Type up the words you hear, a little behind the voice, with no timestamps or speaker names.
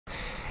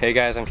Hey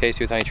guys, I'm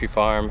Casey with Honey Tree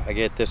Farm. I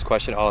get this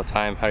question all the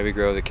time: how do we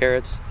grow the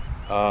carrots?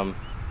 Due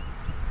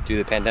to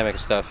the pandemic and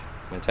stuff,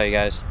 I'm gonna tell you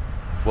guys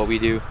what we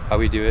do, how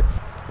we do it.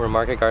 We're a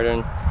market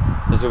garden.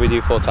 This is what we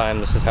do full time.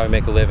 This is how we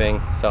make a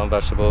living, selling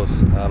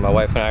vegetables. My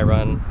wife and I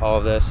run all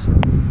of this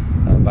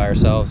by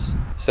ourselves.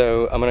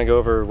 So I'm gonna go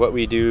over what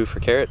we do for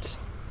carrots: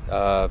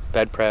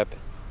 bed prep,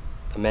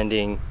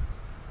 amending,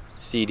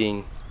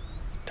 seeding,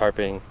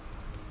 tarping,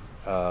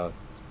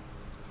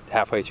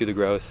 halfway through the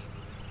growth,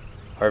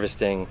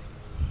 harvesting,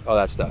 all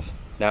that stuff.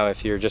 Now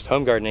if you're just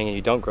home gardening and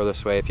you don't grow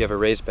this way, if you have a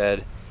raised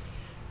bed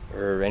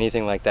or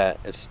anything like that,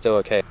 it's still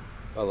okay.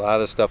 A lot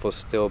of the stuff will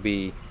still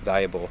be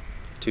valuable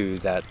to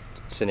that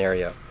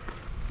scenario.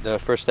 The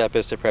first step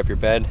is to prep your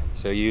bed.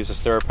 So you use a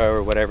stirrer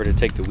or whatever to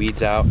take the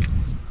weeds out,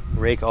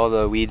 rake all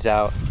the weeds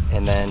out,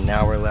 and then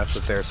now we're left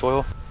with bare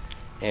soil,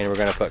 and we're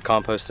gonna put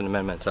compost and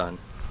amendments on.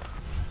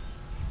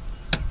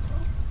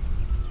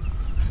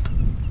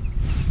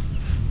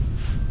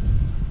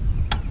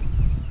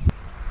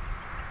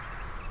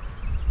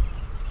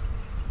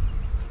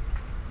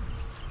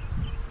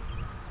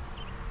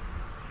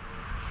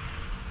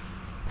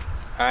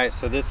 Alright,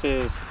 so this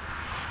is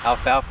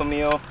alfalfa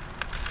meal,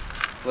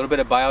 a little bit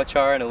of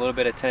biochar, and a little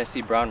bit of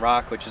Tennessee brown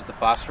rock, which is the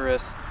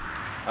phosphorus.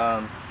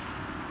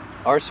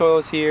 Our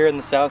soils here in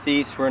the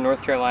southeast, we're in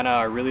North Carolina,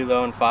 are really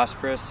low in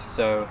phosphorus,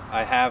 so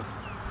I have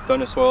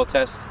done a soil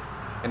test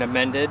and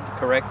amended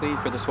correctly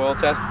for the soil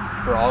test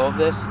for all of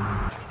this.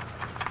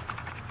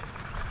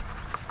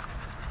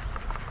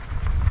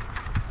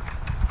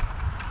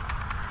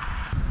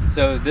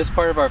 So this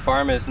part of our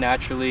farm is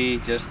naturally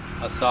just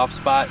a soft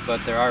spot,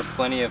 but there are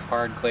plenty of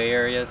hard clay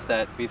areas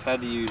that we've had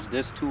to use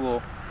this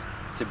tool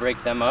to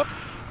break them up.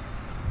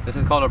 This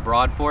is called a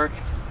broad fork.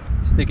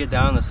 Stick it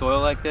down in the soil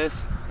like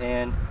this,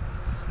 and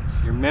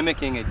you're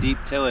mimicking a deep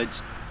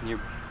tillage.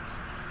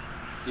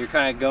 You're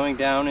kind of going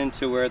down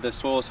into where the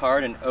soil is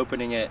hard and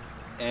opening it.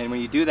 And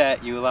when you do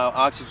that, you allow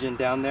oxygen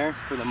down there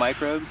for the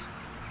microbes,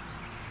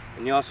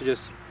 and you also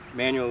just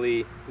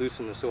manually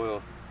loosen the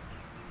soil.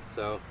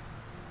 So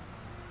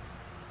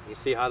you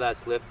see how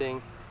that's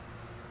lifting?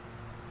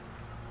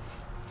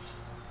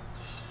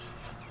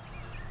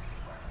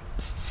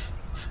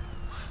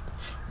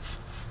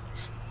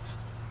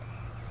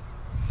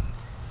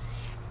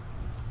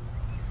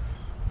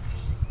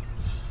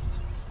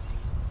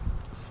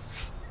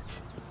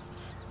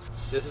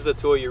 This is the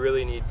tool you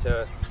really need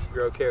to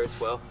grow carrots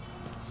well.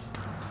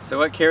 So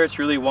what carrots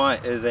really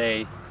want is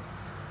a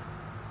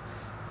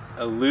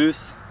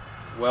loose,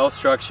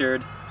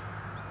 well-structured,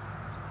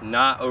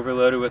 not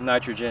overloaded with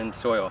nitrogen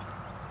soil.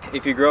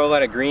 If you grow a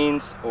lot of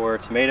greens or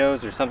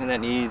tomatoes or something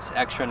that needs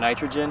extra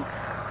nitrogen,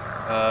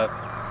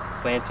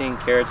 planting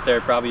carrots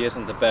there probably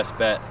isn't the best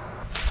bet.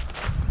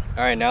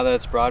 Alright, now that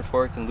it's broad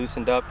forked and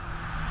loosened up,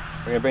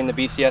 we're going to bring the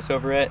BCS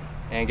over it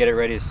and get it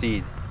ready to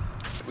seed.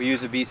 We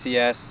use a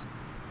BCS.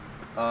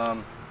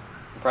 I'm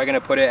probably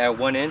going to put it at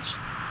 1 inch.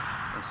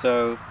 And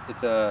so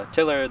it's a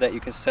tiller that you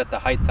can set the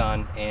height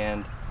on,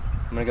 and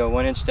I'm going to go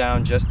 1 inch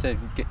down just to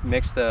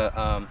mix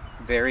the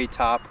very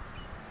top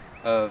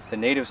of the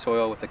native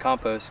soil with the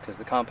compost, because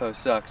the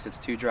compost sucks, it's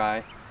too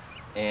dry,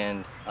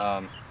 and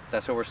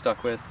that's what we're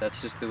stuck with.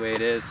 That's just the way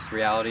it is.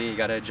 Reality, you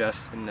gotta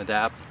adjust and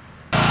adapt.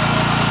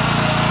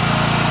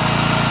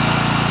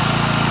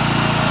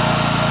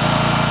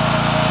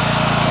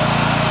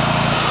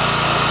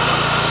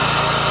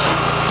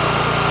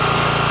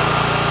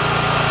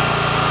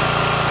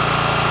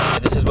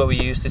 This is what we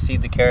use to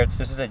seed the carrots.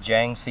 This is a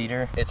Jang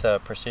seeder. It's a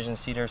precision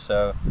seeder,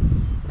 so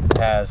it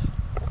has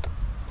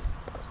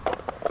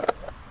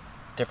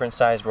different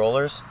size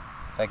rollers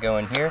that go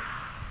in here,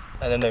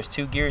 and then there's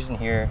 2 gears in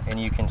here,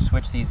 and you can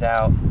switch these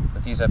out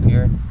with these up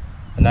here,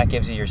 and that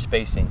gives you your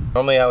spacing.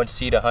 Normally I would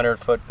seed a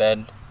 100-foot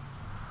bed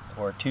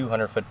or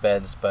 200-foot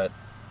beds, but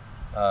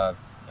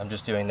I'm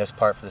just doing this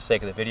part for the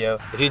sake of the video.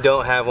 If you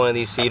don't have one of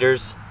these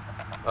seeders,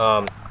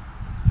 you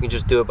can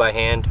just do it by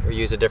hand or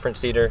use a different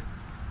seeder.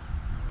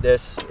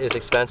 This is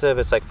expensive,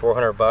 it's like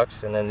 400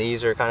 bucks, and then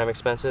these are kind of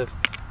expensive,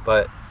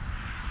 but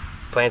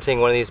planting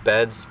one of these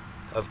beds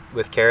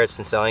with carrots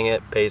and selling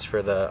it pays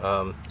for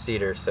the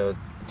seeder, so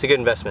it's a good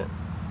investment.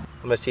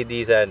 I'm gonna seed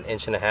these at 1.5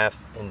 inches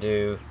and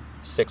do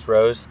 6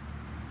 rows.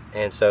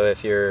 And so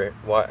if you're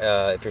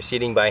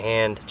seeding by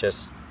hand,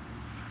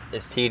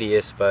 it's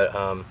tedious, but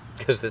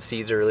because the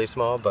seeds are really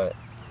small, but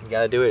you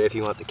gotta do it if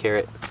you want the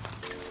carrot.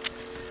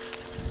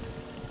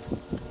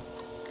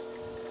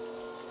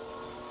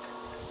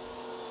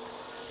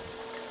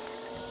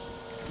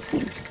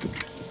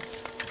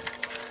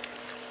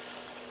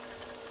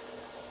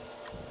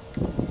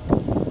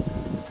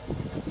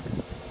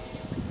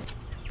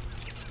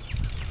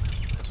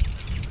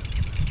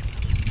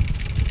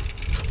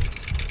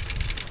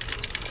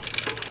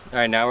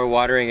 Alright, now we're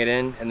watering it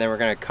in, and then we're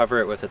going to cover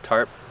it with a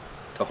tarp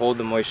to hold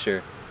the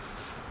moisture.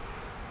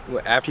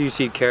 After you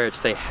seed carrots,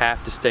 they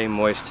have to stay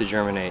moist to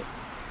germinate.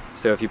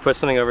 So if you put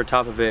something over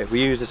top of it,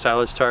 we use the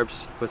silage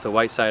tarps with the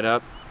white side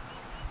up.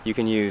 You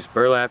can use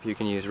burlap, you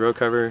can use row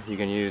cover, you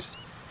can use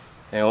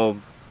an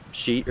old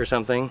sheet or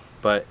something,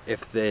 but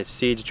if the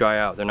seeds dry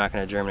out, they're not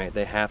going to germinate.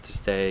 They have to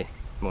stay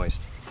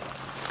moist.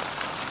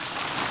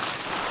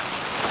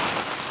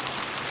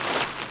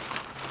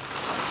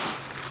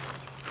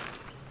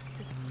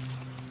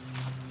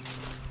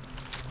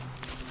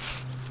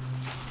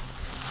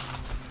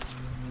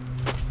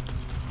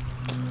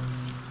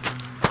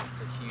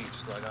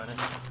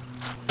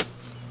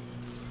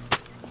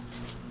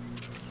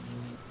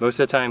 Most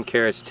of the time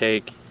carrots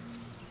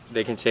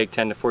can take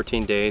 10 to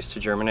 14 days to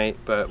germinate,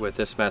 but with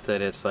this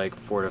method it's like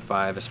 4 to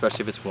 5,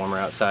 especially if it's warmer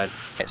outside.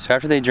 So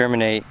after they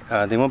germinate,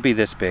 they won't be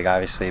this big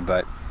obviously,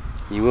 but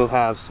you will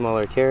have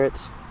smaller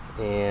carrots,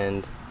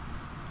 and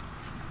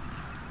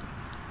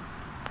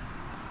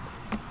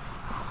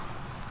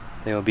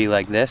they will be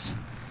like this.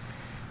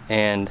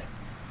 And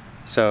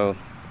so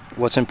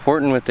what's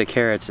important with the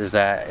carrots is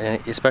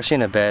that, especially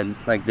in a bed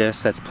like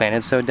this that's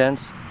planted so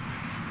dense,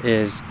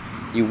 is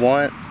you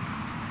want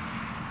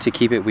to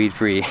keep it weed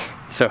free.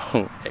 So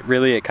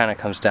it kind of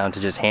comes down to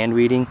just hand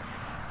weeding,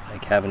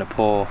 like having to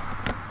pull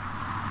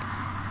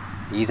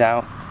these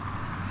out,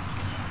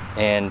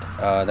 and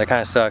that kind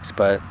of sucks,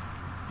 but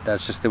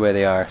that's just the way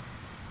they are.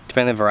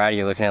 Depending on the variety,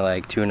 you're looking at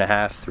like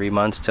 2.5 to 3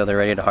 months till they're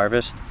ready to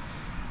harvest,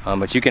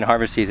 but you can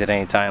harvest these at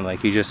any time.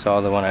 Like you just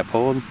saw the one I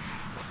pulled,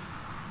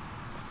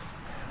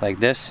 like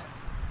this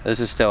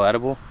is still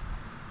edible.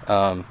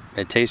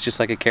 It tastes just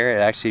like a carrot.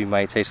 It actually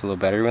might taste a little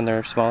better when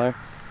they're smaller,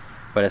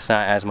 but it's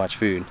not as much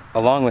food.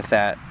 Along with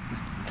that,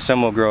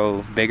 some will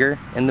grow bigger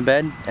in the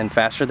bed and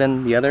faster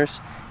than the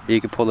others.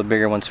 You could pull the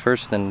bigger ones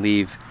first, then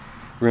leave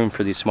room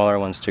for these smaller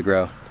ones to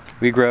grow.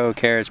 We grow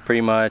carrots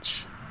pretty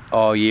much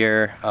all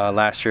year.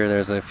 Last year there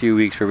was a few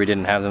weeks where we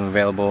didn't have them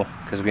available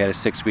because we had a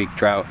 6-week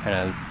drought and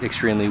an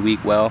extremely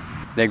weak well.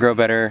 They grow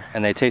better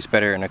and they taste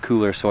better in a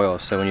cooler soil.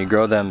 So when you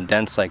grow them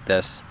dense like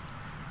this,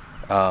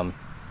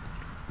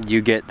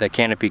 you get the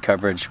canopy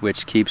coverage,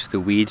 which keeps the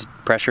weeds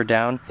pressure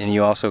down, and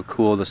you also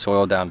cool the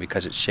soil down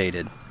because it's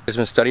shaded. There's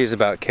been studies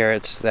about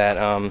carrots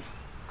that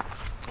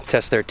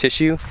test their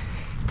tissue,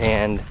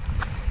 and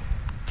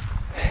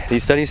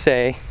these studies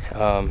say,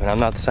 and I'm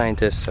not the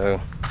scientist,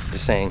 so I'm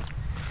just saying,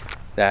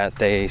 that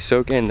they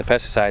soak in the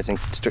pesticides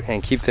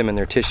and keep them in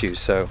their tissues.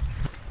 So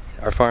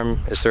our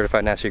farm is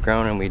certified naturally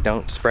grown and we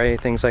don't spray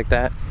things like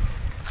that,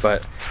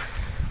 but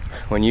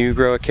when you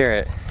grow a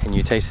carrot and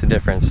you taste the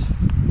difference,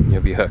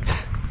 you'll be hooked.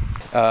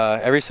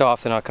 Every so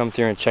often I'll come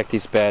through and check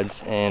these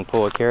beds and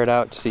pull a carrot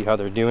out to see how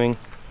they're doing.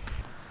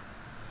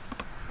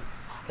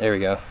 There we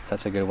go,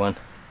 that's a good one.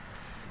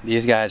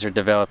 These guys are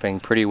developing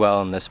pretty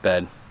well in this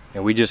bed.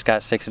 And we just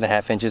got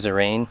 6.5 inches of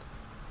rain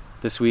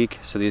this week,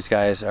 so these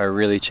guys are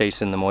really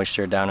chasing the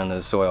moisture down into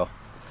the soil.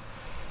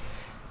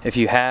 If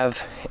you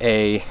have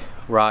a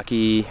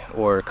rocky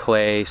or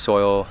clay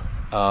soil,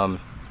 or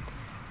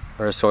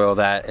a soil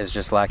that is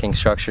just lacking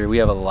structure, we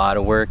have a lot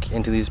of work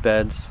into these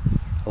beds,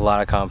 a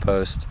lot of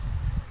compost,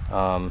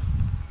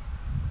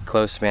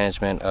 close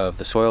management of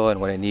the soil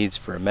and what it needs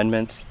for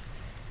amendments,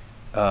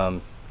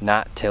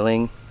 not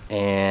tilling,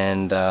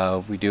 and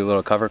we do a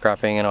little cover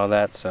cropping and all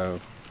that, so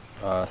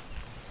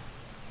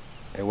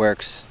it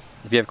works.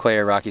 If you have clay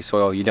or rocky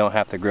soil, you don't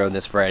have to grow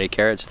this variety of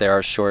carrots. There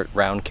are short,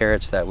 round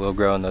carrots that will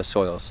grow in those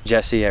soils.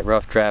 Jesse at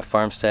Rough Draft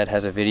Farmstead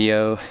has a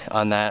video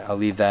on that. I'll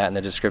leave that in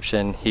the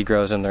description. He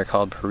grows them. They're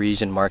called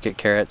Parisian market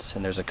carrots,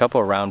 and there's a couple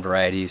of round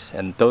varieties,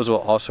 and those will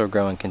also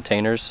grow in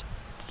containers.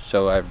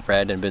 So I've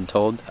read and been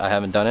told. I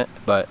haven't done it,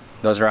 but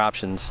those are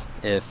options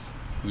if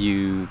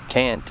you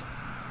can't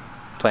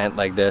plant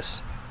like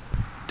this,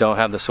 don't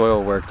have the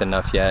soil worked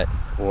enough yet,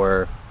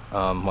 or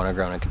want to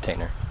grow in a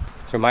container.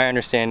 From my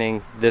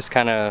understanding, this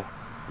kind of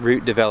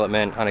root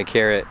development on a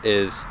carrot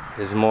is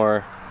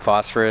more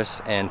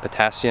phosphorus and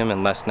potassium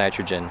and less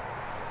nitrogen.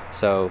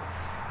 So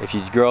if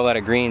you grow a lot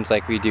of greens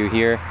like we do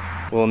here,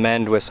 we'll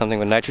amend with something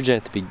with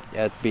nitrogen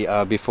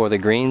before the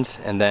greens,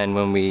 and then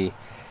when we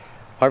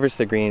harvest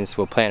the greens,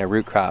 we'll plant a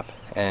root crop,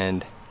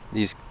 and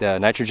the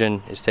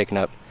nitrogen is taken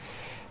up.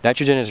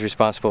 Nitrogen is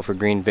responsible for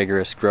green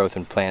vigorous growth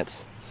in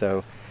plants.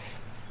 So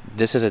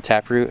this is a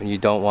taproot, and you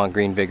don't want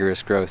green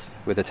vigorous growth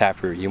with a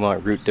taproot. You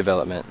want root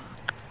development.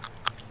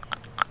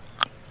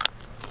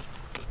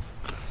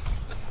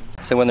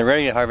 So when they're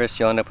ready to harvest,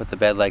 you'll end up with the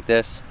bed like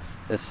this.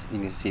 You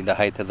can see the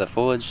height of the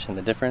foliage and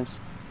the difference.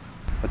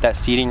 With that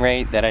seeding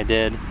rate that I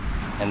did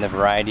and the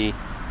variety,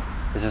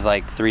 this is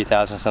like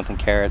 3,000 something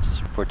carrots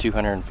for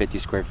 250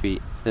 square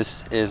feet.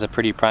 This is a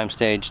pretty prime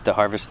stage to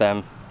harvest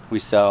them. We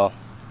sell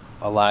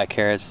a lot of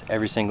carrots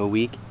every single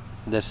week.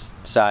 This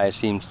size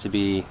seems to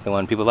be the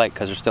one people like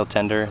because they're still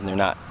tender and they're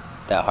not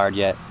that hard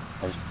yet.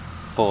 They're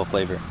full of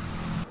flavor.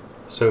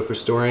 So for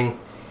storing,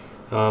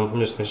 I'm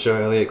just going to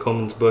show Elliot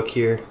Coleman's book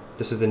here.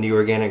 This is The New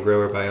Organic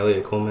Grower by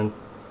Elliot Coleman.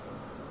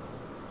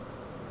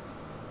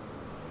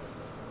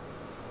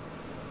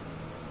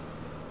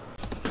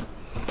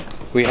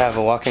 We have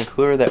a walk-in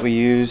cooler that we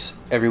use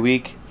every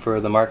week for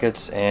the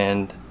markets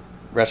and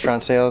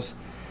restaurant sales.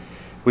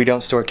 We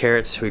don't store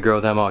carrots, we grow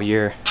them all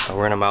year.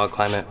 We're in a mild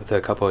climate with a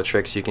couple of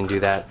tricks you can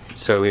do that.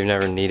 So we've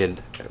never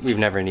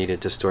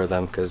needed to store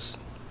them because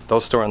they'll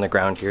store on the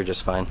ground here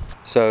just fine.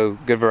 So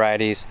good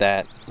varieties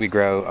that we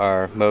grow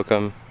are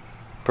Mokum,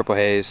 Purple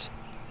Haze,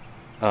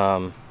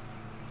 White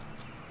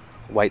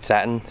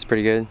Satin is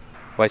pretty good.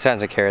 White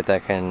Satin's a carrot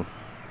that can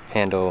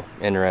handle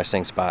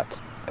interesting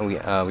spots. And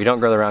we don't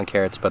grow the round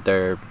carrots, but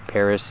they're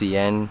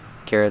Parisienne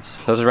carrots.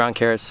 Those are round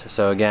carrots,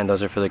 so again,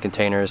 those are for the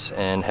containers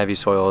and heavy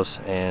soils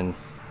and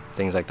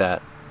things like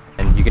that.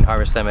 And you can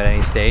harvest them at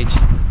any stage,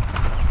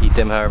 eat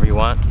them however you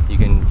want. You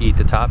can eat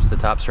the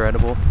tops are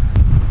edible.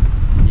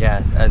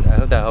 Yeah, I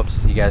hope that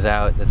helps you guys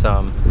out. It's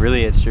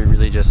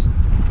really just,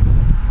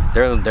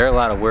 they're a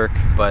lot of work,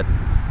 but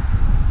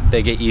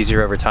they get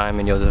easier over time,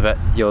 and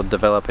you'll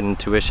develop an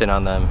intuition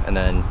on them, and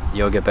then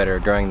you'll get better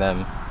at growing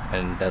them.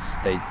 And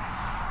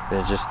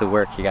they're just the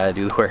work. You gotta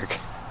do the work.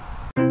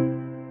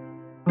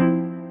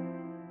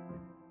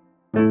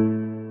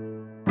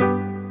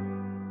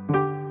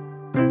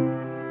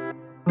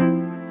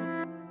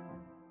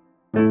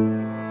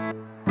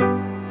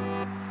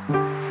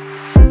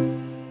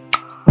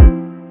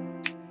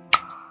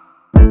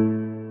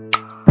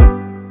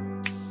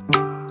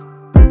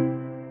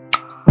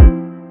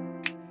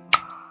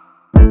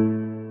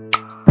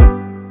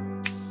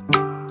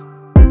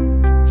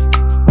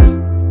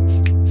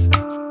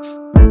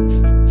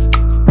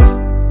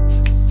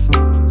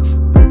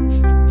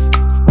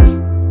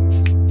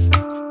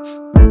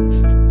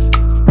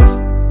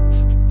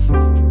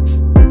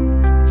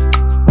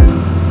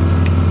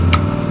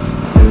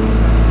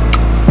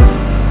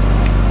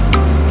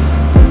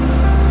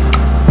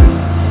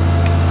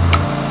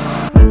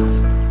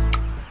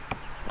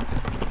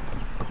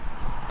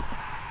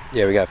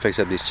 Yeah, we gotta fix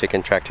up these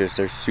chicken tractors.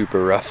 They're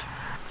super rough.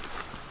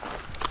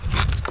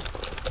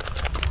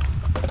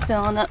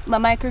 Filling up my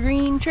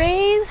microgreen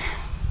trays.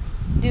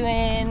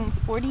 Doing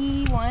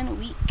 41 a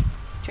week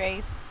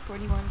trays.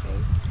 41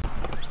 trays.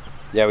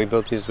 Yeah, we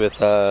built these with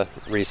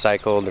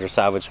recycled or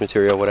salvaged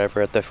material,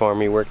 whatever, at the farm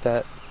we worked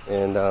at.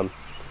 And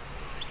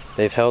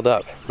they've held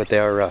up, but they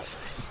are rough.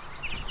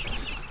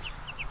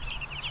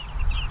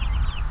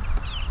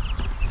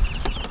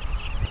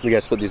 We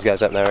gotta split these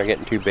guys up now. They're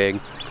getting too big.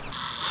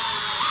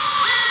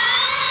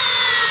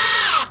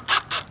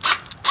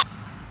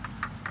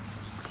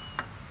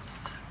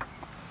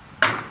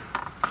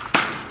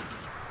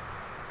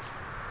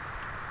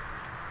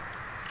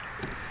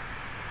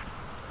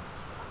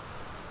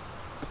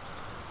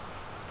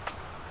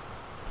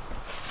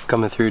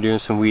 Coming through doing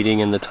some weeding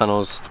in the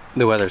tunnels.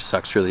 The weather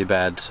sucks really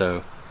bad,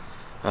 so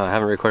I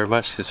haven't recorded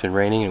much because it's been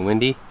raining and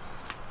windy,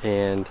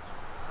 and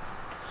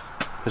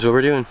that's what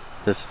we're doing.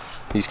 These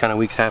kind of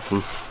weeks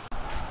happen.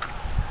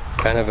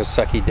 Kind of a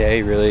sucky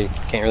day, really.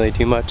 Can't really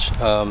do much.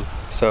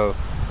 So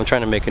I'm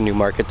trying to make a new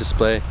market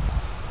display.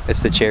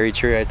 It's the cherry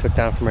tree I took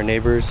down from our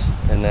neighbors,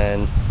 and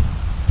then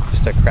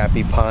just a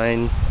crappy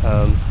pine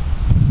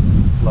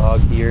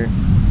log here.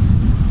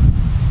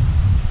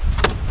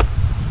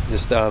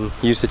 Just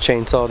use the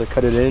chainsaw to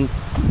cut it in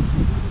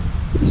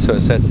so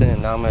it sets in,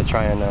 and now I'm going to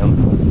try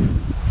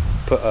and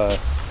put a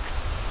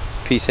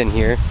piece in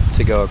here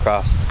to go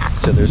across,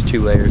 so there's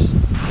 2 layers.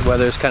 The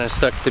weather's kind of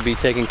sucked to be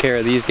taking care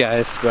of these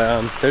guys,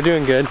 but they're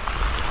doing good.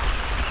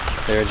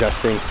 They're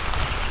adjusting.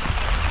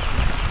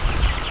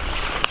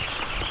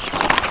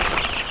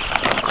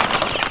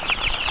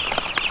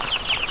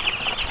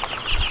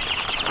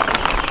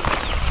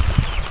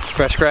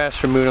 Fresh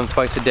grass, remove them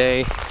twice a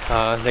day.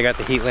 They got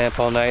the heat lamp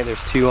all night.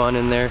 There's 2 on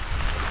in there.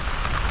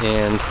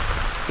 And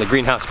the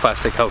greenhouse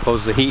plastic helps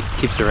holds the heat,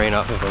 keeps the rain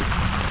off of them.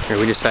 Here,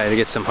 we decided to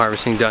get some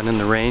harvesting done in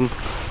the rain.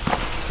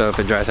 So if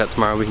it dries out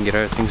tomorrow, we can get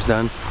other things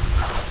done.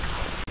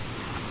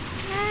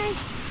 Hi.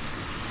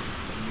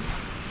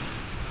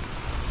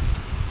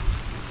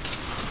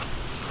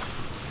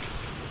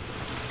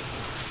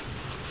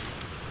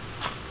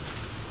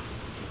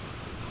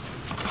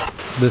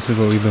 This is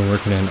what we've been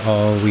working in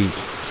all week.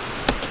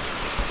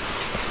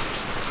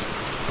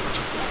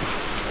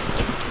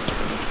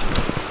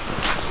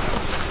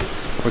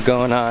 We're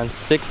going on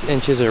 6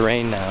 inches of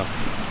rain now.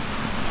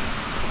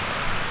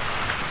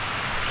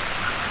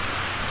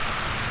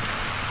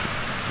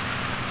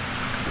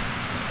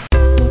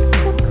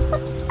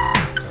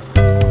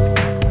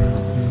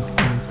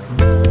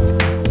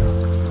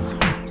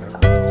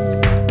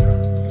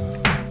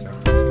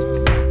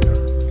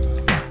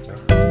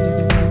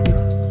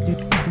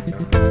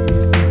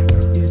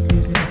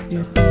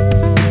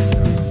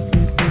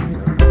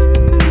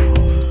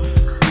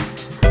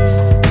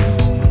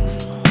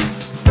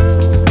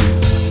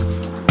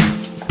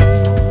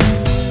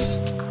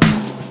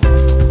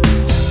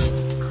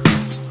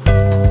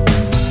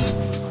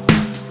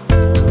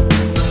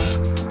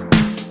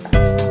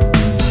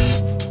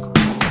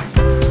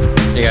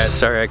 Hey guys,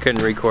 sorry I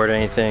couldn't record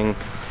anything.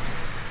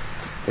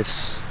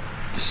 It's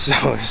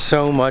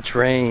so much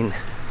rain,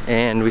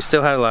 and we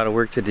still had a lot of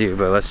work to do,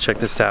 but let's check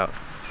this out.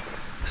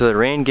 So the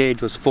rain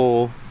gauge was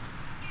full.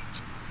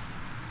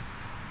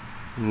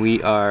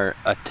 We are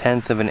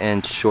 1/10 of an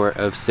inch short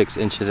of 6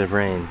 inches of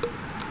rain.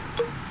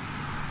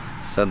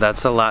 So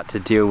that's a lot to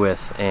deal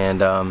with,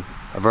 and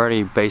I've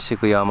already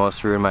basically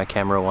almost ruined my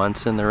camera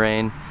once in the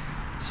rain.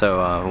 so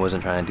I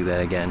wasn't trying to do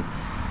that again.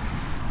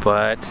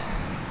 But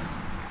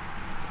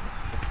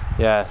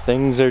yeah,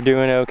 things are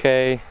doing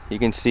okay. You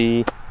can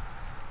see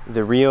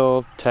the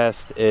real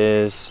test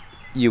is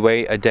you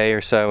wait a day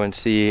or so and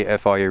see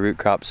if all your root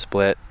crops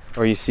split,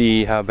 or you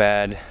see how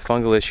bad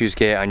fungal issues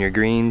get on your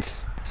greens.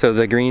 So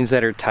the greens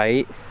that are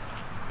tight,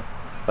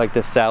 like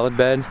the salad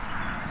bed,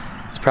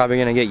 it's probably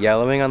gonna get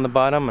yellowing on the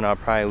bottom, and I'll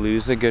probably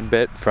lose a good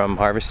bit from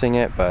harvesting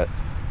it, but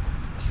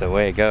it's the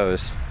way it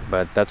goes.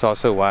 But that's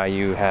also why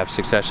you have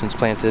successions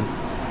planted.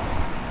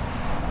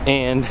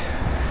 And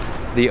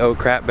the oak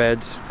crap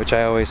beds, which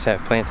I always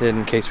have planted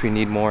in case we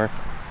need more.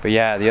 But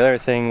yeah, the other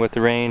thing with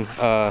the rain,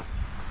 I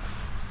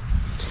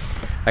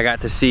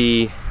got to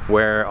see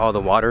where all the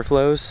water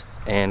flows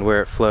and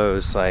where it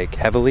flows like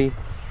heavily.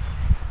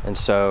 And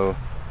so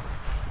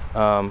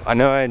I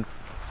know I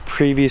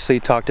previously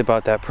talked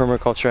about that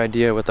permaculture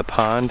idea with the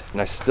pond,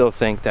 and I still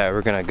think that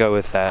we're gonna go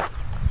with that.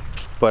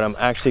 But I'm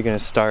actually gonna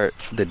start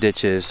the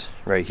ditches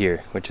right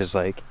here, which is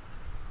like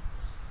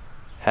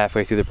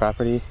halfway through the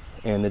property.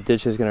 And the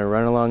ditch is gonna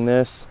run along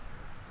this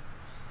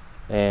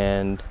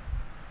and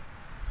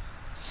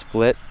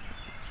split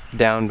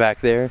down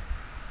back there.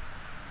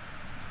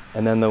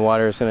 And then the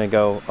water is gonna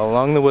go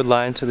along the wood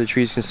line so the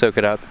trees can soak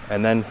it up,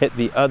 and then hit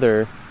the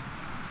other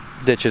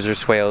ditches or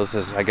swales,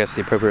 is I guess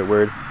the appropriate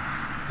word,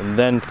 and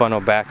then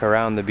funnel back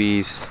around the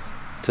bees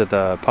to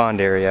the pond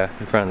area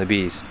in front of the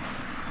bees.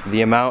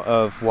 The amount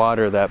of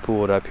water that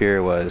pooled up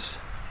here was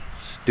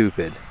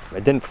stupid.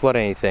 It didn't flood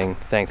anything,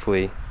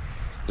 thankfully,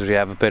 because we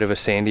have a bit of a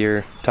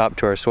sandier top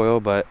to our soil,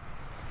 but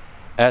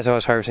as I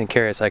was harvesting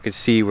carrots, I could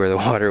see where the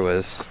water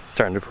was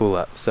starting to pool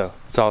up. So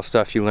it's all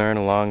stuff you learn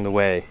along the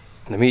way.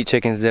 The meat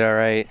chickens did all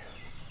right.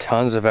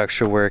 Tons of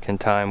extra work and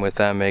time with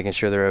them, making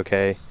sure they're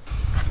okay.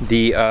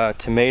 The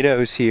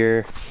tomatoes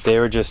here, they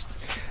were just,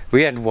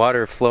 we had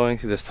water flowing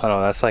through this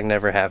tunnel. That's like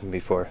never happened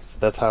before. So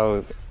that's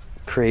how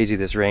crazy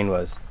this rain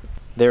was.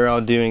 They were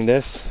all doing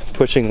this,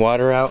 pushing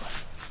water out.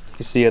 You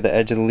can see at the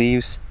edge of the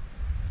leaves.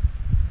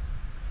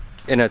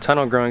 In a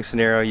tunnel growing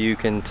scenario, you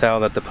can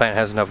tell that the plant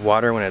has enough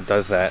water when it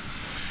does that.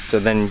 So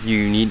then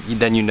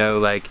you know,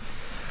 like,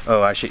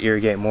 oh, I should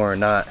irrigate more or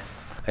not.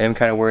 I am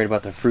kind of worried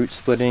about the fruit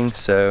splitting,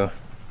 so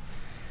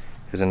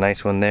there's a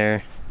nice one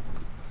there.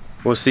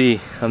 We'll see.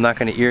 I'm not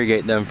going to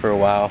irrigate them for a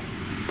while.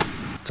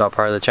 It's all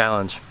part of the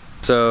challenge.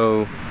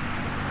 So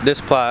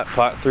this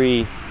plot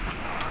 3,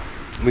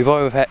 we've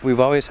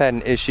always had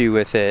an issue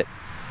with it,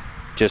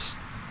 just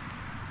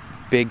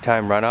big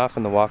time runoff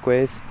in the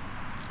walkways.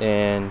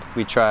 And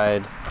we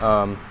tried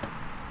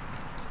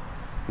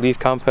leaf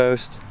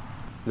compost.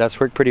 That's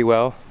worked pretty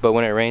well, but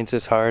when it rains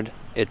this hard,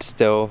 it's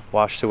still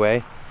washed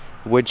away.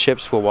 Wood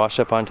chips will wash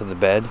up onto the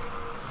bed,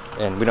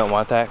 and we don't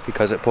want that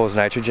because it pulls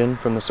nitrogen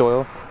from the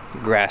soil.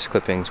 Grass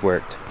clippings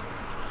worked.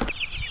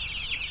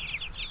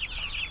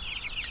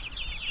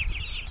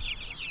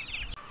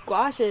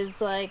 Squash is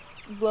like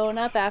blowing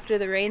up after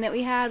the rain that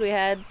we had. We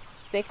had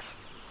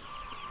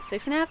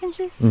 6.5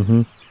 inches.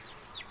 Mm-hmm.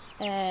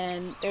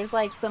 And there's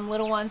like some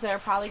little ones that are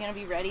probably going to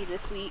be ready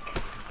this week.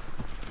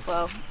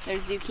 Well,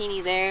 there's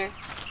zucchini there.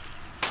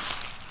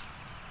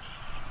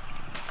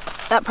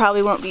 That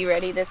probably won't be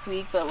ready this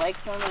week, but like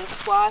some of the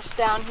squash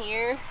down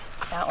here,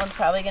 that one's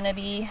probably going to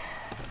be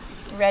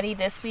ready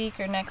this week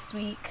or next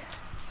week.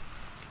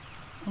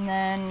 And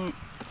then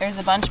there's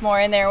a bunch more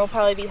in there. We'll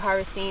probably be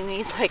harvesting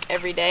these like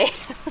every day.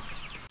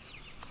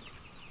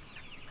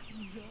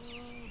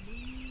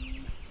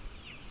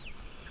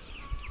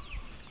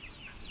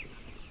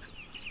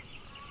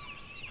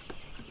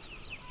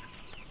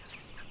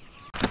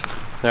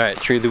 All right,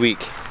 tree of the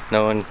week.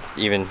 No one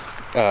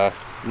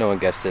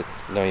guessed it.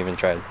 No one even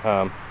tried.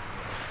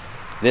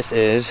 This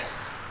is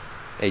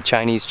a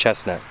Chinese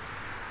chestnut.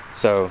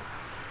 So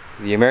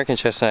the American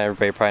chestnut,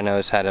 everybody probably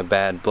knows, had a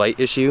bad blight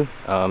issue.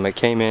 It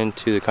came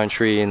into the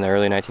country in the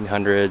early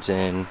 1900s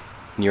in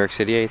New York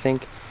City, I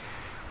think.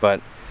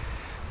 But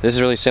this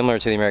is really similar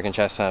to the American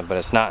chestnut, but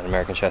it's not an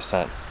American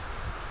chestnut,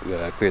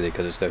 clearly,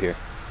 because it's still here.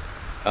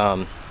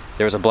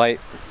 There was a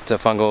blight. It's a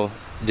fungal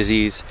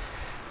disease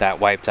that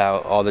wiped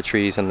out all the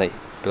trees in the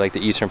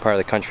eastern part of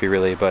the country,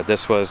 really. But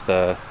this was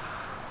the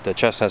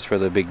chestnuts were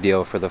the big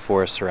deal for the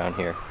forests around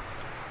here.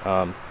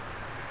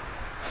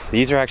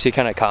 These are actually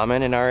kind of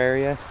common in our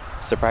area,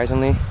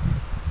 surprisingly.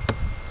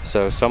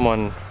 So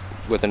someone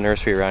with a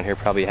nursery around here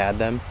probably had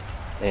them,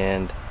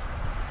 and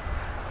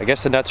I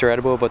guess the nuts are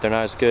edible, but they're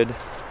not as good.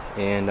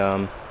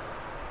 And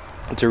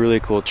it's a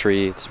really cool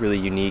tree. It's really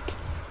unique.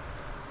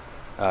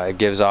 It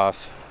gives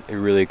off a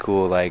really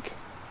cool, like,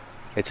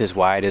 it's as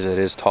wide as it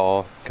is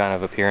tall kind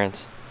of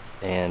appearance,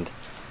 and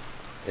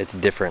it's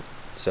different,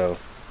 so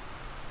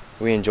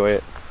we enjoy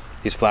it.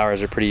 These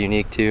flowers are pretty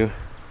unique too.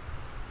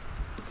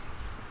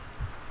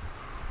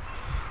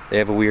 They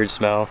have a weird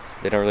smell.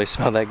 They don't really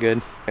smell that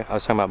good. I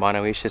was talking about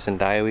monoecious and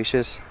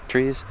dioecious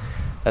trees.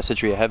 That's the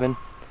tree of heaven.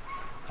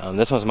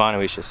 This one's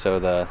monoecious, so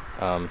the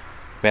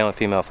male and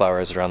female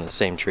flowers are on the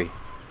same tree,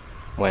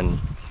 when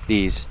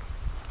these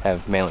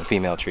have male and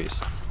female trees.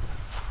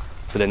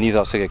 But then these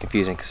also get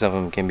confusing because some of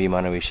them can be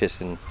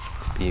monoecious and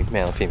be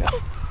male and female.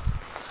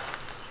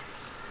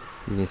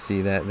 You can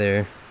see that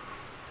there.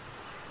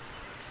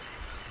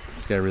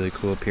 It's got a really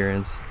cool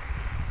appearance.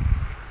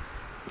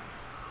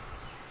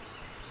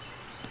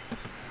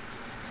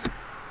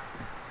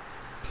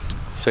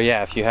 So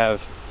yeah, if you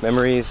have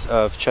memories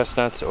of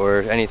chestnuts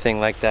or anything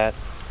like that,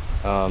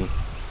 and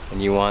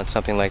you want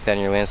something like that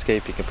in your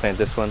landscape, you can plant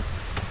this one.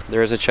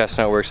 There is a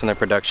chestnut works in their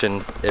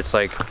production. It's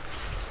like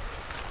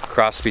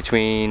crossed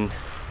between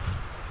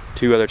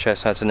 2 other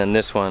chestnuts and then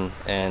this one,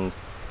 and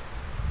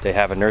they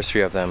have a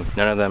nursery of them.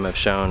 None of them have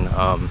shown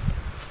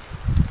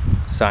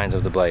signs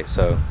of the blight,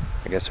 so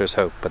I guess there's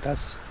hope, but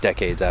that's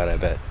decades out, I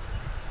bet.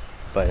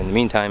 But in the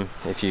meantime,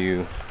 if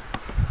you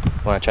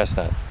want a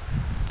chestnut,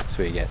 that's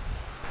what you get.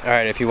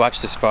 Alright, if you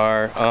watched this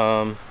far,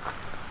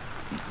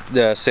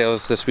 the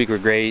sales this week were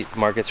great,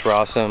 markets were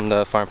awesome,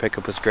 the farm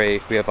pickup was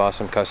great, we have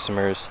awesome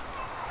customers.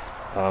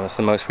 It's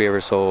the most we ever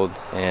sold,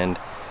 and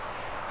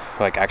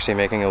we're like actually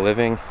making a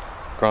living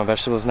growing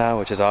vegetables now,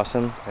 which is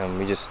awesome.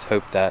 We just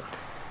hope that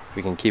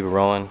we can keep it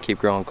rolling, keep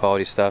growing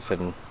quality stuff,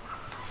 and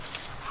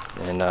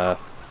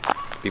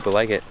people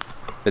like it.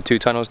 The 2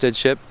 tunnels did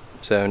ship,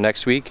 so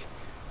next week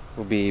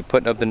we'll be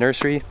putting up the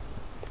nursery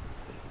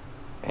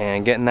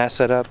and getting that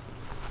set up.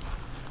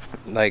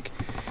 Like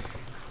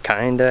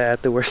kinda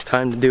at the worst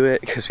time to do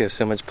it because we have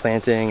so much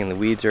planting and the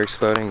weeds are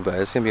exploding, but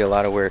it's gonna be a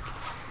lot of work.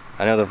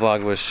 I know the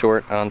vlog was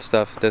short on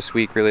stuff this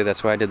week, really,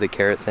 that's why I did the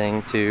carrot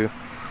thing too.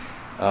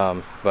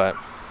 But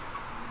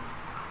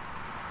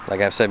like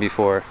I've said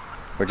before,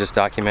 we're just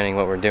documenting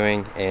what we're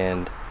doing,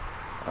 and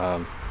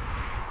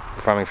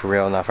farming for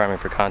real, not farming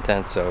for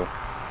content, so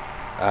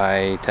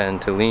I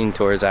tend to lean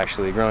towards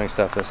actually growing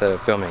stuff instead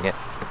of filming it.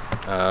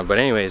 But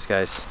anyways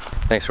guys,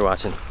 thanks for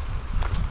watching.